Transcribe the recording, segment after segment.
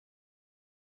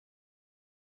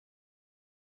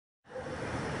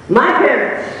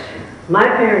My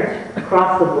parents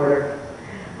crossed the border.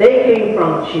 They came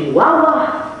from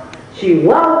Chihuahua,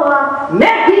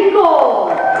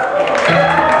 Mexico!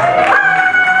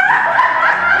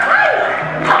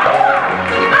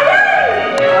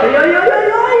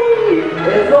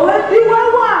 Eso es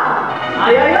Chihuahua!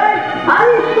 ¡Ay, ay, ay!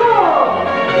 ¡Jalisco!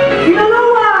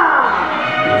 ¡Sinaloa!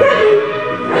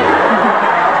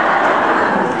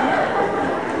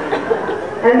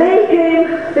 And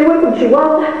they went from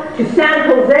Chihuahua to San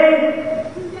Jose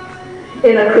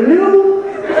in a canoe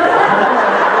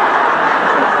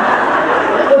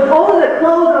with all the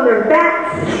clothes on their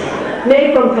backs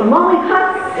made from tamale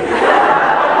huts.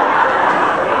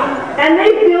 And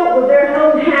they built with their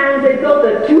own hands, they built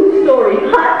a 2-story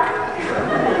hut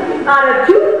out of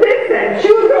toothpicks and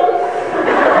churros.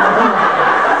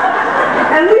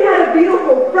 And we had a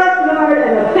beautiful front yard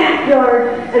and a backyard,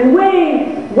 and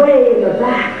way in the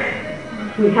back,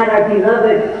 we had our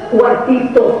beloved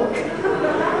cuartito,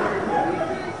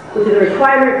 which is a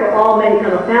requirement for all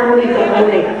Mexicano families to own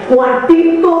a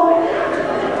cuartito.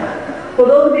 For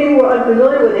those of you who are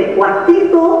unfamiliar with a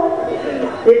cuartito,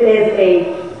 it is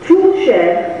a tool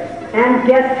shed and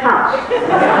guest house.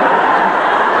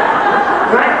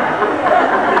 Right?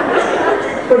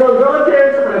 For those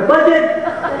relatives on a budget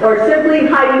or simply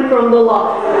hiding from the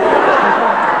law.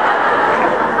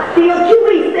 Tío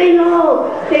Chuy, stay low,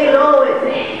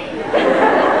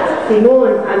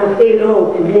 Simon, I will stay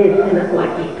low to live in the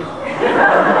cuartito.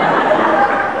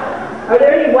 Are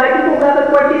there any white people who have a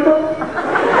cuartito?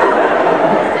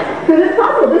 Because it's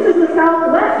possible. This is the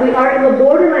Southwest. We are in the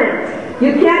Borderlands.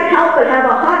 You can't help but have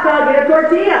a hot dog and a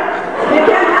tortilla. You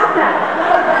can't help that.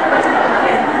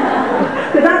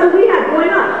 Because that's what we had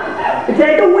growing up. You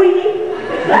take a weenie,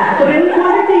 put it in the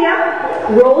tortilla,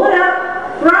 roll it up,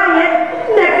 fry it,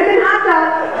 Mexican hot dog.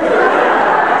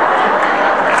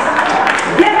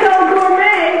 Ghetto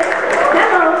gourmet.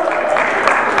 Hello.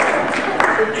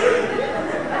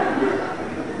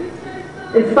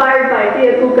 Inspired by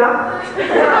Tia Cuca.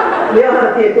 We all have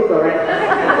a Tia Cuca, right?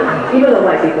 Even the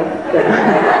white people.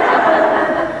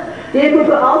 Tia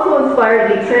Cuca also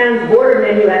inspired the trans-border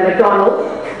menu at McDonald's.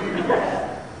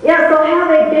 Yeah, so have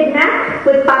a Big Mac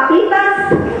with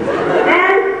papitas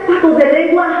and tacos de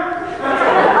lengua.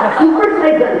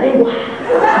 Supersize the lengua.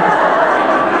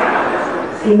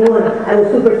 Simon, I will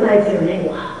supersize your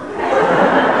lengua.